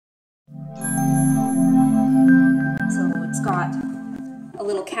a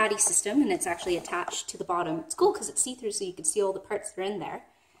little Caddy system, and it's actually attached to the bottom. It's cool because it's see-through, so you can see all the parts that are in there.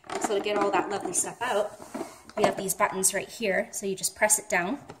 So to get all that lovely stuff out, we have these buttons right here, so you just press it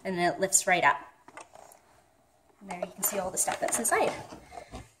down, and then it lifts right up. And there you can see all the stuff that's inside.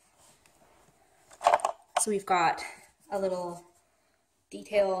 So we've got a little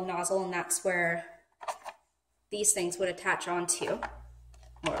detail nozzle, and that's where these things would attach onto,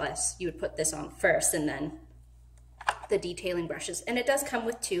 more or less. You would put this on first, and then the detailing brushes. And it does come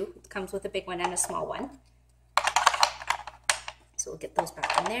with two. It comes with a big one and a small one. So we'll get those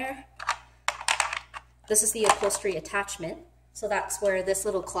back in there. This is the upholstery attachment. So that's where this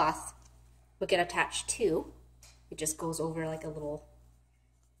little cloth would get attached to. It just goes over like a little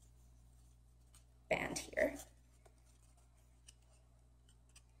band here.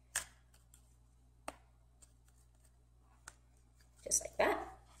 Just like that.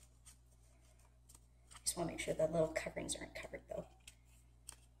 Just want to make sure the little coverings aren't covered though.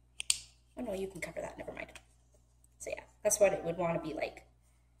 Oh no, you can cover that, never mind. So yeah, that's what it would want to be like.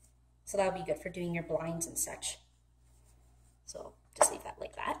 So that would be good for doing your blinds and such. So just leave that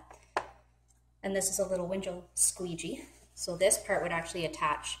like that. And this is a little window squeegee. So this part would actually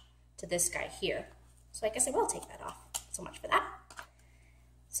attach to this guy here. So I guess I will take that off. So much for that.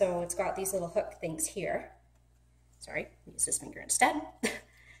 So it's got these little hook things here. Sorry, use this finger instead.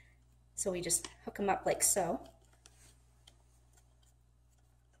 So we just hook them up like so.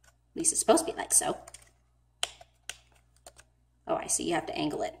 At least it's supposed to be like so. Oh, I see, you have to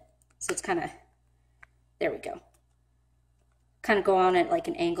angle it. So it's kind of, there we go. Kind of go on at like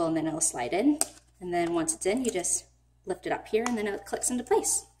an angle, and then it'll slide in. And then once it's in, you just lift it up here, and then it clicks into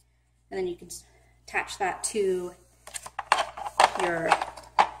place. And then you can attach that to your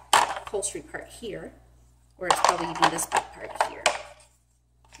upholstery part here, or it's probably even this back part here.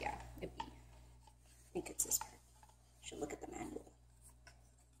 Yeah, it'd be, I think it's this part. Should look at the manual.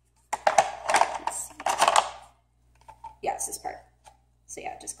 Let's see. Yeah, it's this part. So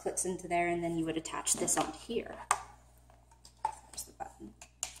yeah, it just clicks into there, and then you would attach this on here. There's the button.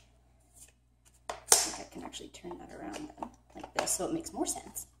 I think I can actually turn that around then, like this, so it makes more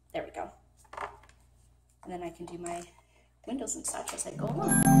sense. There we go. And then I can do my windows and such as I go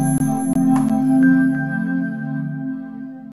along.